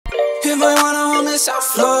looking for one home in South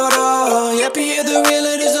Florida. Yeah, Pierre the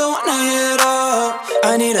realtor's the one to hit up.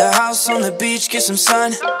 I need a house on the beach, get some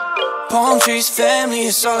sun. Palm trees, family,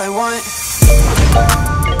 it's all I want.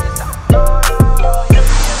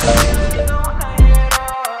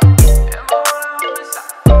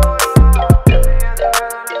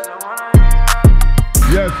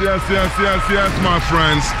 Yes, my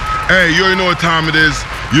friends. Hey, you already know what time it is.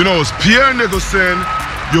 You know it's Pierre Nicholson,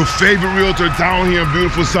 your favorite realtor down here in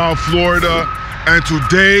beautiful South Florida. And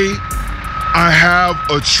today, I have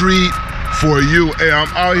a treat for you. Hey, I'm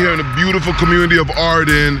out here in the beautiful community of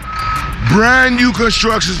Arden. Brand new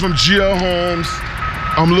constructions from GL Homes.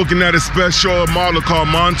 I'm looking at a special model called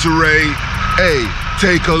Monterey. Hey,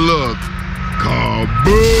 take a look. Kaboom!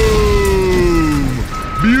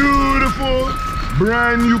 Beautiful.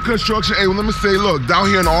 Brand new construction. Hey, well, let me say, look, down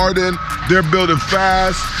here in Arden, they're building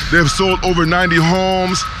fast. They've sold over 90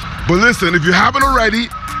 homes. But listen, if you haven't already,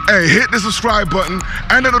 hey, hit the subscribe button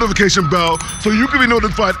and the notification bell so you can be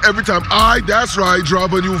notified every time that's right,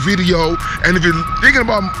 drop a new video. And if you're thinking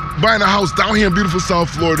about buying a house down here in beautiful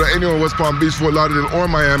South Florida, anywhere in West Palm Beach, Fort Lauderdale, or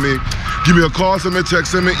Miami, give me a call, send me a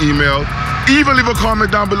text, send me an email. Even leave a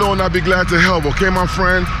comment down below and I'll be glad to help, okay, my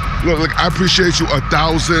friend? Look, I appreciate you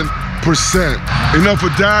 1,000%. Enough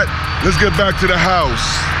with that, let's get back to the house.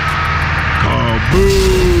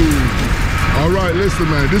 Kaboom! All right, listen,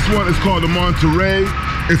 man, this one is called the Monterey.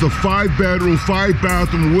 It's a 5-bedroom,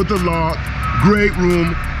 5-bathroom with a loft, great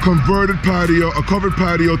room, converted patio, a covered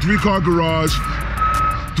patio, 3-car garage,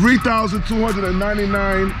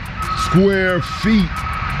 3,299 square feet.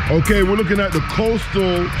 Okay, we're looking at the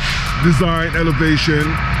coastal design elevation,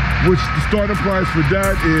 which the starting price for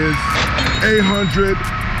that is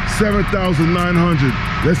 $7,900.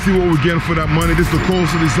 Let's see what we're getting for that money. This is the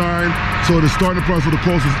coastal design. So the starting price for the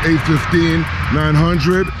coastal is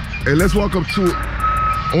 $815,900. And let's walk up to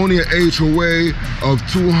only an HOA of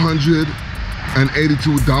 $282,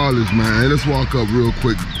 man. Hey, let's walk up real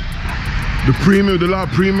quick. The premium, the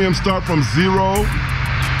lot premium start from $0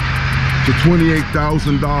 to $28,000.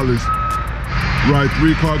 Right,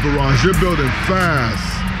 3-car garage. They're building fast.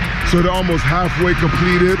 So they're almost halfway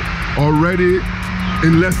completed already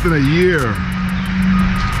in less than a year.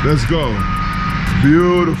 Let's go.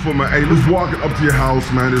 Beautiful, man. Hey, let's walk up to your house,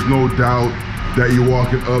 man. There's no doubt that you're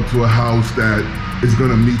walking up to a house that is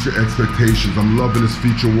gonna meet your expectations. I'm loving this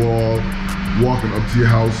feature wall. Walking up to your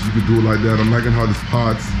house, you can do it like that. I'm liking how this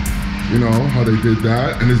pots, you know, how they did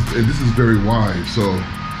that. And this is very wide, so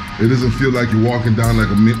it doesn't feel like you're walking down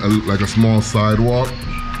like a small sidewalk.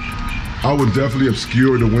 I would definitely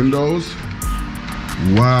obscure the windows.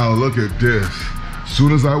 Wow, look at this. As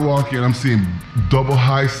soon as I walk in, I'm seeing double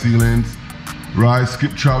high ceilings, right?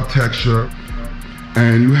 Skip chop texture.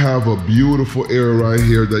 And you have a beautiful area right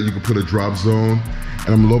here that you can put a drop zone.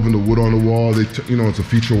 And I'm loving the wood on the wall. You know, it's a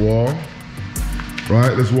feature wall,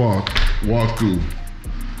 right? Let's walk through.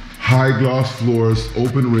 High gloss floors,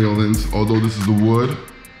 open railings, although this is the wood.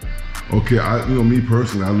 Okay, you know, me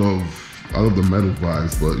personally, I love the metal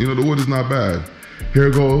vibes, but you know, the wood is not bad. Here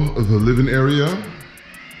goes the living area.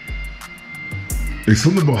 It's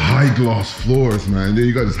something about high gloss floors, man. Then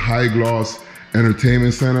you got this high gloss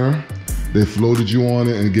entertainment center. They floated you on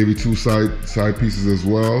it and gave you 2 side pieces as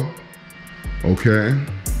well. Okay,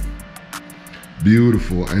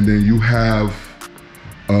 beautiful. And then you have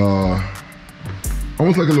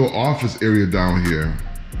almost like a little office area down here.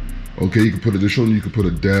 Okay, you can put additional, you can put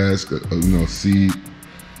a desk, you know, a seat.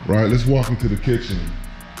 Right, let's walk into the kitchen.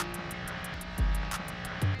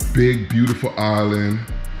 Big, beautiful island.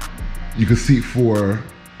 You can seat 4.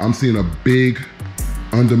 I'm seeing a big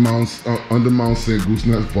undermount sink,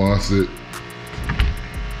 gooseneck faucet.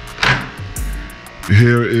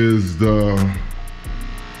 Here is the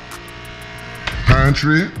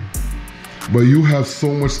pantry, but you have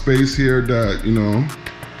so much space here that, you know,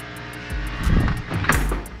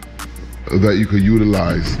 that you could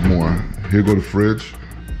utilize more. Here go the fridge.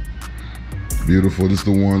 Beautiful. This is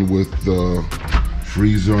the one with the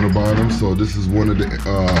freezer on the bottom. So this is one of the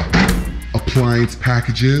appliance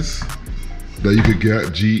packages that you could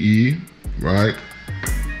get, GE, right?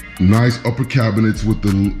 Nice upper cabinets with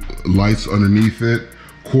the lights underneath it.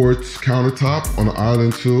 Quartz countertop on the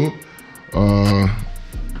island too.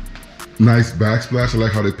 Nice backsplash, I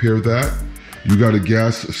like how they paired that. You got a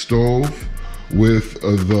gas stove with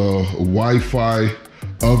the Wi-Fi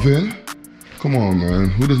oven. Come on, man,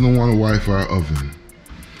 who doesn't want a Wi-Fi oven?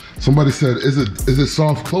 Somebody said, is it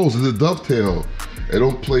soft close? Is it dovetail? Hey,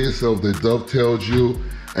 don't play yourself. They dovetailed you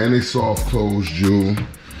and they soft closed you.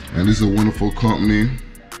 And this is a wonderful company.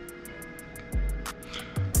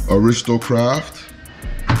 Aristocraft,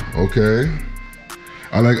 okay.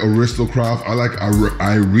 I like Aristocraft.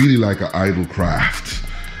 I really like an Idle Craft.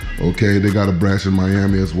 Okay, they got a branch in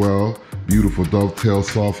Miami as well. Beautiful dovetail,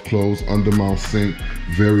 soft close, undermount sink,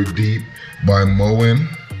 very deep by Moen.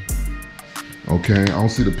 Okay, I don't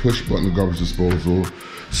see the push button, the garbage disposal.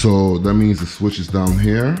 So that means the switch is down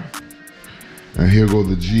here. And here go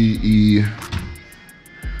the GE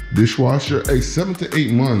dishwasher. Hey, 7 to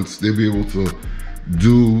 8 months, they'll be able to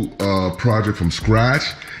do a project from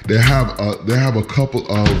scratch. They have a couple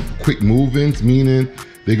of quick move-ins, meaning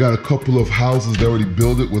they got a couple of houses they already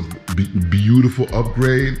built it with beautiful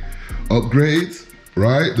upgrades,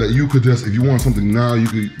 right? That you could just, if you want something now, you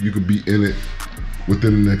could be in it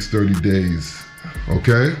within the next 30 days.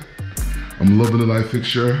 Okay? I'm loving the light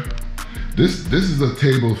fixture. This is a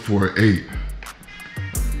table for 8.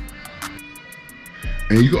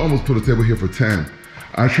 And you can almost put a table here for 10.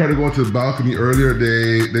 I tried to go into the balcony earlier,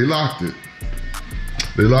 they locked it.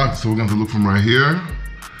 They locked it, so we're gonna have to look from right here.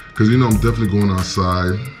 Cause you know I'm definitely going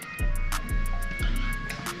outside.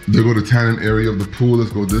 There go the tanning area of the pool,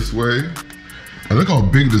 let's go this way. And look how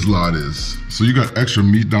big this lot is. So you got extra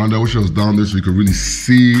meat down there. I wish I was down there so you could really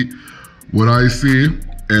see what I see.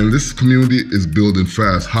 And this community is building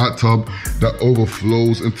fast. Hot tub that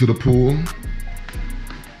overflows into the pool.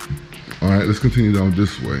 All right, let's continue down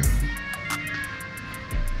this way.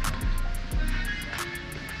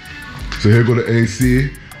 So here go the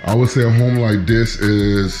AC. I would say a home like this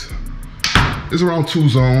is around 2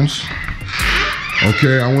 zones.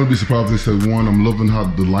 Okay, I wouldn't be surprised if they said 1. I'm loving how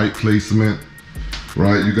the light placement,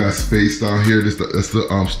 right? You got space down here. That's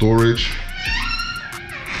the storage.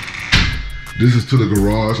 This is to the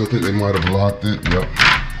garage. I think they might have locked it. Yep.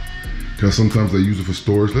 Because sometimes they use it for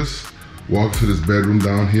storage. Let's walk to this bedroom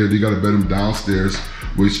down here. They got a bedroom downstairs,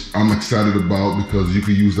 which I'm excited about because you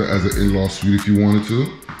could use that as an in-law suite if you wanted to.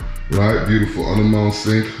 Right, beautiful undermount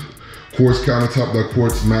sink. Quartz countertop, that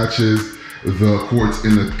quartz matches the quartz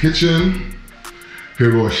in the kitchen.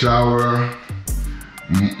 Here go a shower.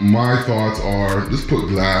 My thoughts are, let's put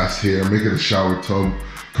glass here, make it a shower tub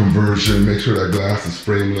conversion, make sure that glass is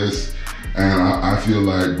frameless. And I feel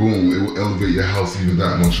like, boom, it will elevate your house even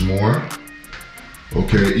that much more.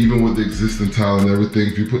 Okay, even with the existing tile and everything,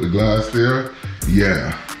 if you put the glass there,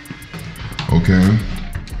 yeah. Okay,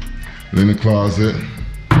 linen closet.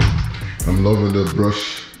 I'm loving the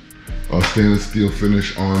brush stainless steel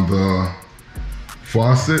finish on the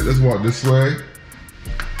faucet. Let's walk this way.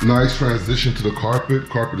 Nice transition to the carpet.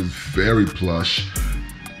 Carpet is very plush.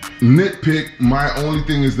 Nitpick, my only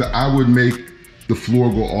thing is that I would make the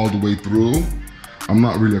floor go all the way through. I'm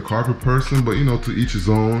not really a carpet person, but you know, to each his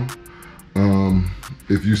own.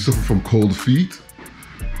 If you suffer from cold feet,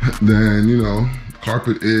 then you know,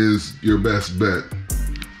 carpet is your best bet.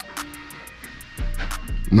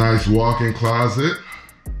 Nice walk-in closet.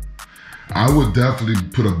 I would definitely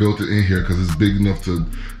put a built-in in here because it's big enough to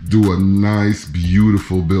do a nice,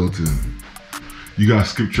 beautiful built-in. You got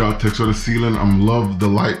scripture out text on the ceiling. I love the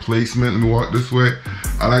light placement. Let me walk this way.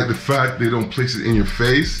 I like the fact they don't place it in your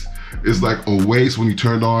face. It's like a waste. When you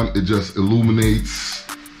turn it on, it just illuminates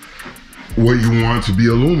what you want to be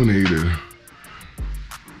illuminated.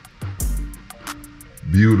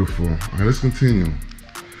 Beautiful. All right, let's continue.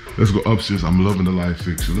 Let's go upstairs. I'm loving the light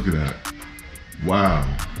fixture. Look at that. Wow.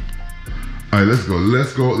 All right, let's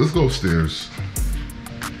go upstairs.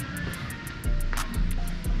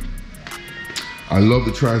 I love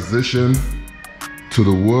the transition to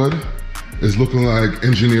the wood. It's looking like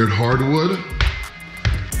engineered hardwood.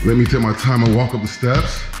 Let me take my time and walk up the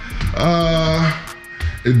steps.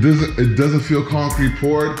 It doesn't feel concrete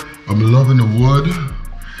poured. I'm loving the wood.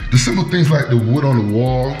 The simple things like the wood on the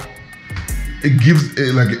wall, it gives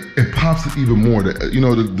it like it pops it even more. You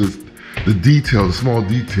know, the details, the small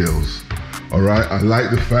details. All right, I like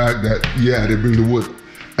the fact that yeah, they bring the wood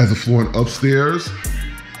as a floor upstairs.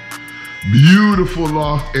 Beautiful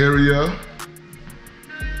loft area.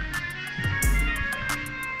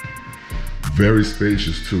 Very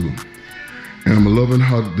spacious too. And I'm loving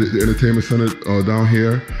how the entertainment center down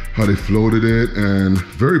here, how they floated it, and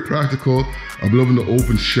very practical. I'm loving the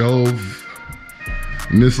open shelf-ness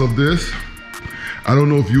of this. I don't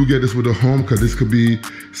know if you get this with a home, because this could be,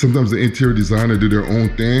 sometimes the interior designer do their own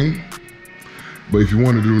thing. But if you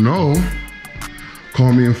want to know,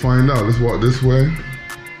 call me and find out. Let's walk this way.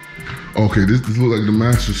 Okay, this looks like the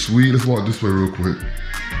master suite. Let's walk this way real quick.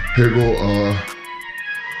 Here go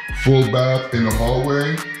full bath in the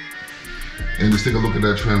hallway. And just take a look at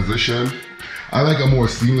that transition. I like a more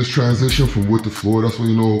seamless transition from wood to floor. That's when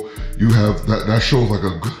you know you have, that shows like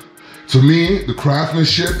a, to me, the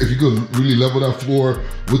craftsmanship, if you could really level that floor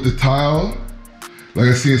with the tile, Like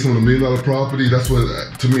I see in some of the $1 million property, that's what,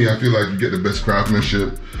 to me, I feel like you get the best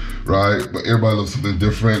craftsmanship, right? But everybody loves something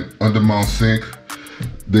different. Undermount sink.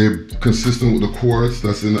 They're consistent with the quartz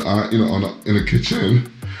that's in the, in the kitchen.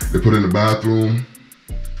 They put it in the bathroom.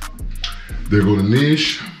 There go the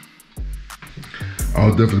niche.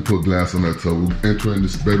 I'll definitely put glass on that tub. We'll enter in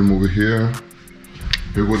this bedroom over here.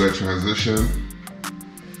 Here go that transition.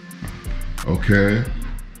 Okay.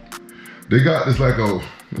 They got this like a,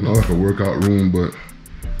 like a workout room, but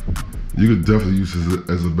you could definitely use it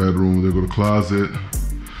as a bedroom. There go the closet.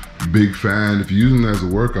 Big fan. If you're using it as a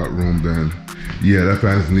workout room, then yeah, that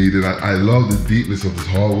fan is needed. I love the deepness of this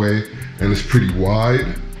hallway, and it's pretty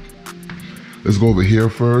wide. Let's go over here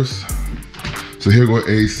first. So here go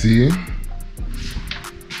AC.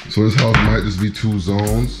 So this house might just be 2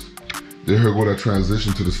 zones. There here go that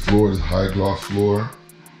transition to this floor, this high gloss floor.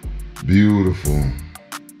 Beautiful.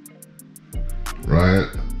 Right?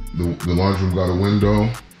 The laundry room got a window.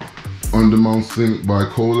 Undermount sink,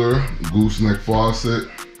 bipolar, gooseneck faucet.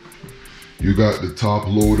 You got the top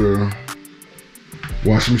loader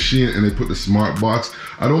washing machine, and they put the smart box.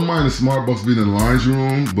 I don't mind the smart box being in the laundry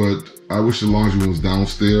room, but I wish the laundry room was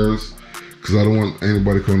downstairs because I don't want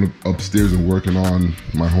anybody coming upstairs and working on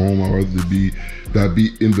my home. I'd rather that be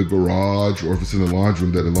in the garage, or if it's in the laundry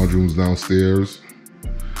room, that the laundry room's downstairs.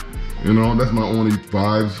 You know, that's my only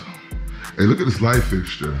vibes. Hey, look at this light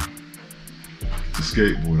fixture. It's a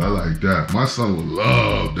skateboard, I like that. My son would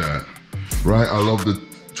love that, right? I love the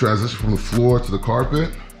transition from the floor to the carpet,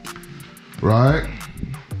 right?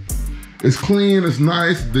 It's clean, it's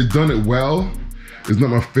nice, they've done it well. It's not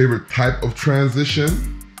my favorite type of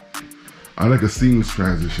transition. I like a seamless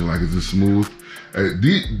transition, like it's just smooth.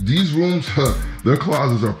 These rooms, their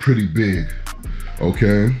closets are pretty big,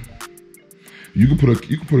 okay? You can put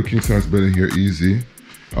a king size bed in here easy.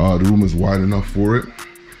 The room is wide enough for it.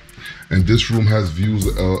 And this room has views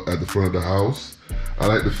at the front of the house. I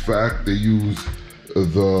like the fact they use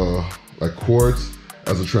the quartz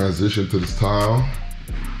as a transition to this tile.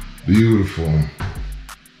 Beautiful.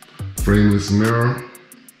 Frameless mirror.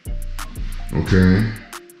 Okay.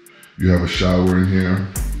 You have a shower in here.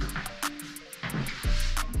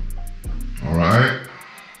 All right.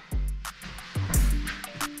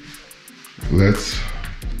 Let's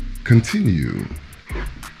continue.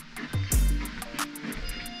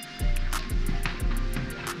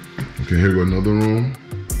 Okay, here go another room.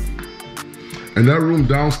 And that room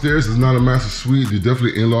downstairs is not a master suite. You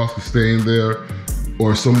definitely in-laws can stay in there,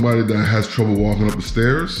 or somebody that has trouble walking up the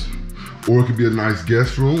stairs. Or it could be a nice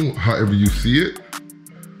guest room, however you see it.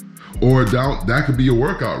 Or that could be your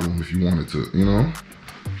workout room if you wanted to, you know?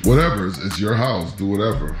 Whatever, it's your house, do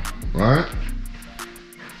whatever, right?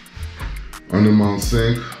 Undermount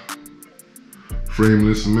sink,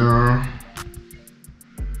 frameless mirror,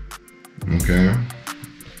 okay,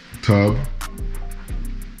 tub,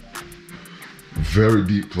 very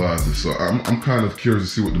deep closet. So I'm kind of curious to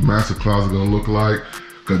see what the master closet is gonna look like,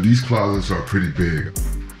 because these closets are pretty big.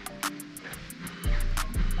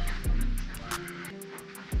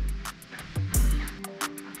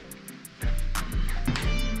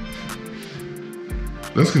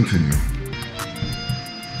 Let's continue.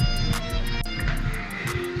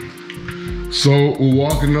 So we're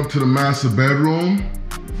walking up to the master bedroom.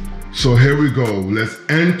 So here we go. Let's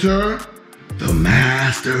enter the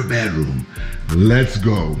master bedroom. Let's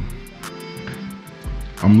go.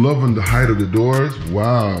 I'm loving the height of the doors.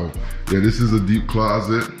 Wow. Yeah, this is a deep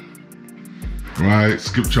closet. Right,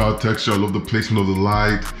 skip child texture. I love the placement of the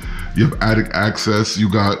light. You have attic access. You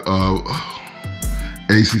got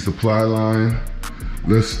AC supply line.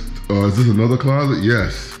 Is this another closet?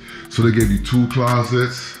 Yes. So they gave you 2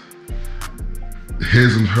 closets,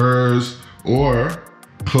 his and hers, or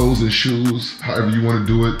clothes and shoes, however you want to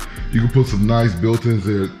do it. You can put some nice built-ins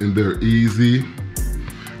in there easy.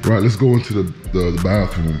 Right, let's go into the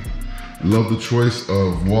bathroom. Love the choice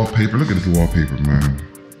of wallpaper. Look at this wallpaper, man.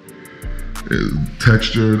 It's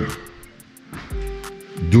textured,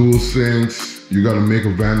 dual sinks. You got a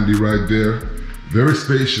makeup vanity right there. Very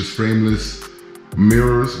spacious, frameless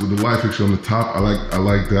mirrors with the light fixture on the top. I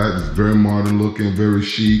like that. It's very modern looking, very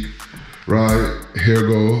chic. Right, here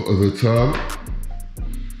go the tub,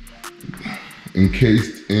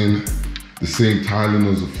 encased in the same tiling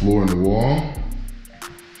as the floor and the wall,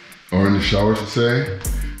 or in the shower, I should say.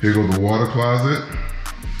 Here go the water closet.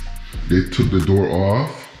 They took the door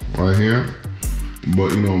off right here,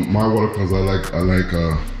 but you know, my water closet, I like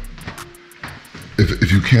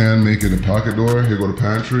if you can make it a pocket door. Here go the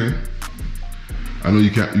pantry. I know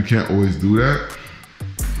you can't always do that,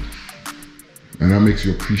 and that makes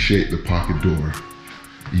you appreciate the pocket door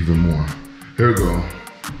even more. Here we go.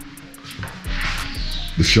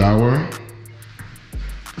 the shower.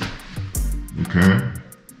 Okay.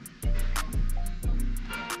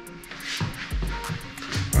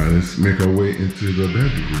 All right, let's make our way into the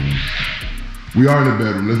bedroom. We are in the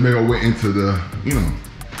bedroom. Let's make our way into the,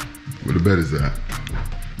 where the bed is at.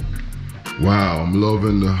 Wow, I'm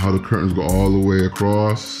loving how the curtains go all the way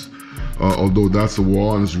across. Although that's a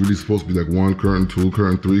wall and it's really supposed to be like 1 curtain, 2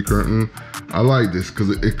 curtain, 3 curtain. I like this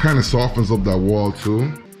because it kind of softens up that wall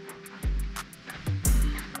too.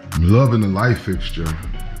 I'm loving the light fixture.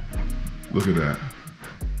 Look at that.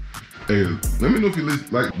 Hey, let me know if you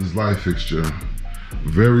like this light fixture.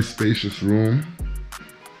 Very spacious room.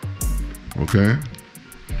 Okay.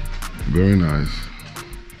 Very nice.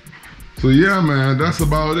 So yeah, man, that's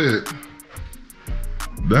about it.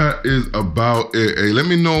 That is about it. Hey, let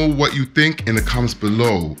me know what you think in the comments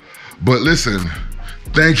below. But listen,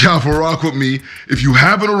 thank y'all for rocking with me. If you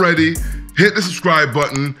haven't already, hit the subscribe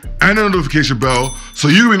button and the notification bell so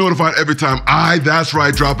you can be notified every time that's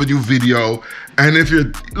right, drop a new video. And if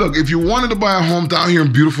you wanted to buy a home down here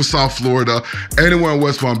in beautiful South Florida, anywhere in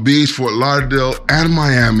West Palm Beach, Fort Lauderdale, and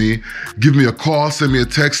Miami, give me a call, send me a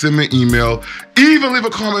text, send me an email, even leave a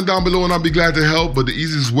comment down below and I'll be glad to help. But the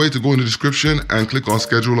easiest way to go in the description and click on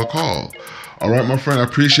schedule a call. All right, my friend, I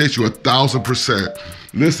appreciate you 1,000%.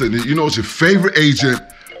 Listen, it's your favorite agent,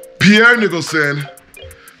 Pierre Nicholson.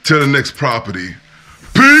 Till the next property.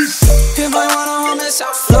 Peace! If I want a home in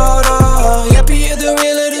South Florida, yeah, Pierre the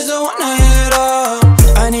realtors don't wanna hit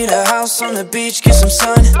up. I need a house on the beach, get some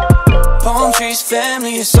sun. Palm trees,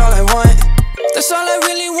 family, it's all I want. That's all I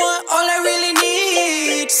really want, all I really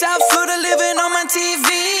need. South Florida living on my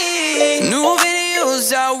TV. New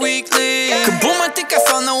videos out weekly. Kaboom, I think I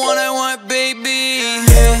found the one I want, baby.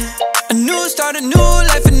 Yeah. A new start, a new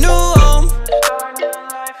life, a new home.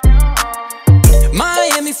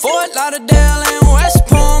 Miami, Fort Lauderdale, and West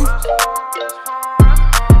Palm.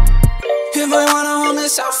 If I want a home in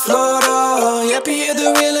South Florida, yeah, Pierre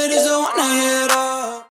the realtors.